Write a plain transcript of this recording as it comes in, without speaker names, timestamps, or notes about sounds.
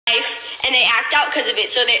and they act out because of it.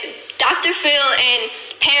 So that Dr. Phil and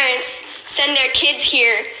parents send their kids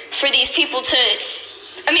here for these people to,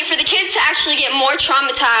 for the kids to actually get more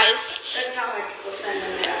traumatized. That's not why people send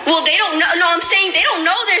them there. Well, they don't know. No, I'm saying they don't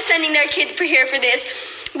know they're sending their kid here for this.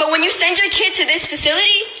 But when you send your kid to this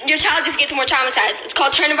facility, your child just gets more traumatized. It's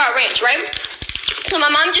called Turnabout Ranch, right? So my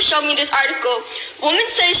mom just showed me this article. Woman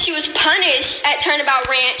says she was punished at Turnabout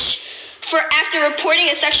Ranch after reporting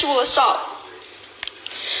a sexual assault.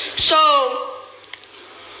 So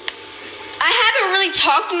I haven't really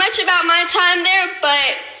talked much about my time there,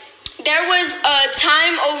 but there was a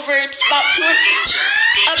time over about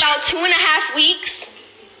 2.5 weeks.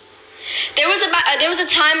 There was a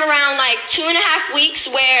time around like 2.5 weeks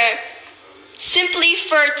where simply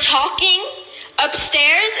for talking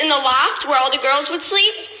upstairs in the loft where all the girls would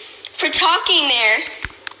sleep, for talking there,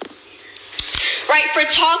 right, for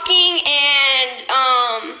talking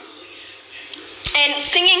and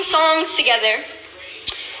singing songs together,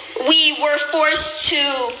 we were forced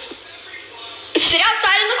to sit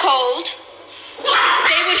outside in the cold.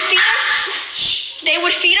 They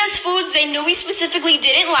would feed us foods they knew we specifically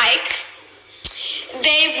didn't like.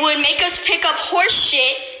 They would make us pick up horse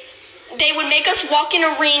shit. They would make us walk an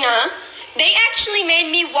arena. They actually made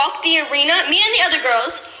me walk the arena, me and the other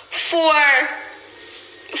girls, for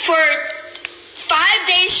 5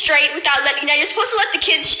 days straight without letting. Now you're supposed to let the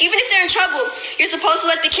kids, even if they're in trouble, you're supposed to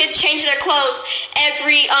let the kids change their clothes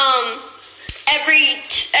every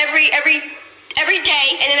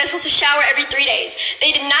day, and then they're supposed to shower every 3 days.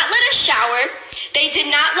 They did not let us shower. They did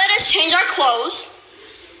not let us change our clothes.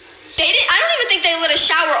 I don't even think they let us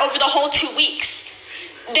shower over the whole 2 weeks.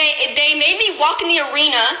 They made me walk in the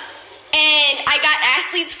arena, and I got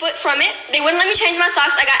athlete's foot from it. They wouldn't let me change my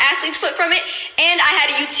socks. I got athlete's foot from it, and I had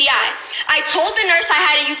a UTI. I told the nurse I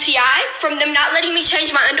had a UTI from them not letting me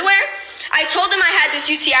change my underwear. I told them I had this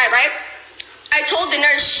UTI, right? I told the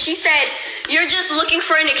nurse, she said, "You're just looking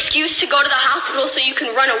for an excuse to go to the hospital so you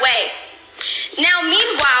can run away." Now,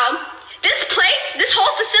 meanwhile, this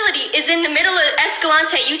whole facility is in the middle of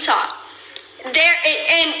Escalante, Utah.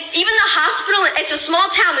 And even the hospital, it's a small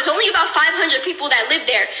town. There's only about 500 people that live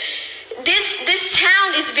there. This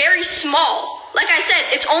town is very small. Like I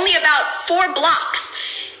said, it's only about 4 blocks.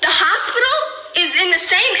 The hospital is in the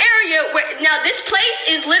same area now this place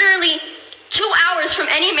is literally 2 hours from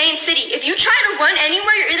any main city. If you try to run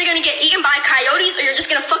anywhere, you're either gonna get eaten by coyotes or you're just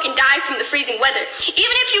gonna fucking die from the freezing weather.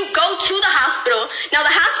 Even if you go to the hospital, now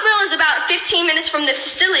the hospital is about 15 minutes from the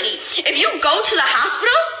facility. If you go to the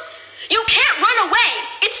hospital, you can't run away.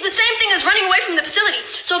 It's the same thing as running away from the facility.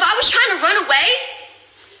 So if I was trying to run away,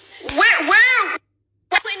 why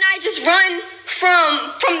couldn't I just run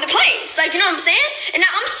from the place? Like, you know what I'm saying? And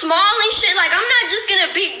now I'm small and shit. Like, I'm not just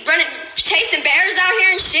gonna be chasing bears out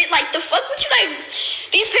here and shit. Like, the fuck would you, like,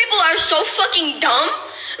 these people are so fucking dumb.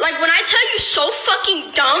 Like, when I tell you so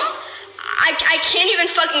fucking dumb, I can't even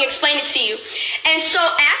fucking explain it to you. And so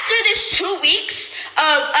after this 2 weeks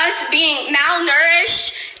of us being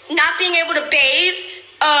malnourished, not being able to bathe,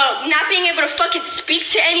 not being able to fucking speak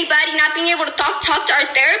to anybody, not being able to talk to our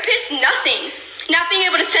therapist, nothing. Not being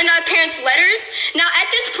able to send our parents letters. Now, at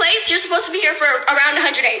this place, you're supposed to be here for around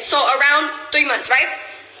 100 days. So around 3 months, right?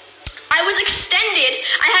 I was extended.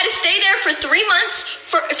 I had to stay there for 3 months,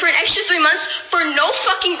 for an extra 3 months, for no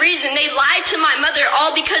fucking reason. They lied to my mother,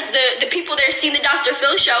 all because the people there seen the Dr.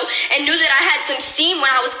 Phil show and knew that I had some steam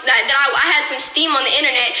when I had some steam on the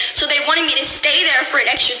internet. So they wanted me to stay there for an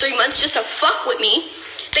extra 3 months just to fuck with me.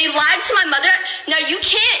 They lied to my mother. Now you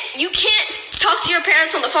can't talk to your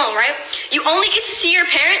parents on the phone, right? You only get to see your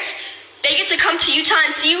parents. They get to come to Utah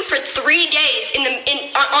and see you for 3 days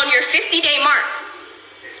on your 50-day mark.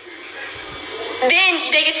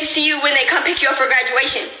 Then they get to see you when they come pick you up for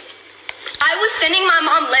graduation. I was sending my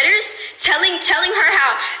mom letters telling her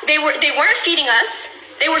how they weren't feeding us.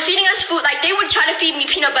 They were feeding us food. Like, they would try to feed me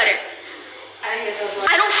peanut butter.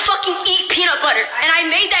 I don't fucking eat peanut butter. And I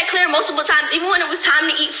made that clear multiple times. Even when it was time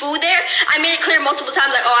to eat food there, I made it clear multiple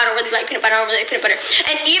times, like, oh, I don't really like peanut butter. I don't really like peanut butter.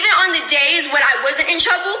 And even on the days when I wasn't in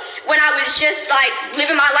trouble, when I was just, like,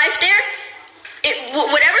 living my life there,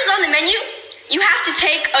 whatever's on the menu, you have to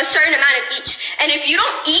take a certain amount of each. And if you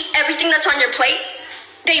don't eat everything that's on your plate,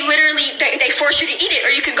 they force you to eat it.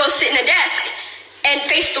 Or you could go sit in a desk and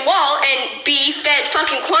face the wall and be fed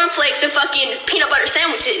fucking cornflakes and fucking peanut butter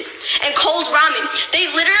sandwiches and cold ramen. They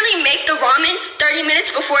literally make the ramen 30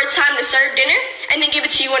 minutes before it's time to serve dinner and then give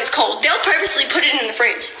it to you when it's cold. They'll purposely put it in the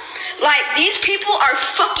fridge. Like, these people are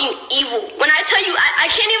fucking evil. When I tell you, I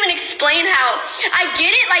can't even explain how. I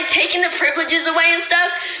get it, like, taking the privileges away and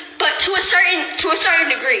stuff, but to a certain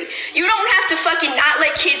degree. You don't have to fucking not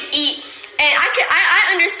let kids eat And I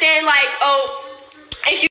understand, like, oh,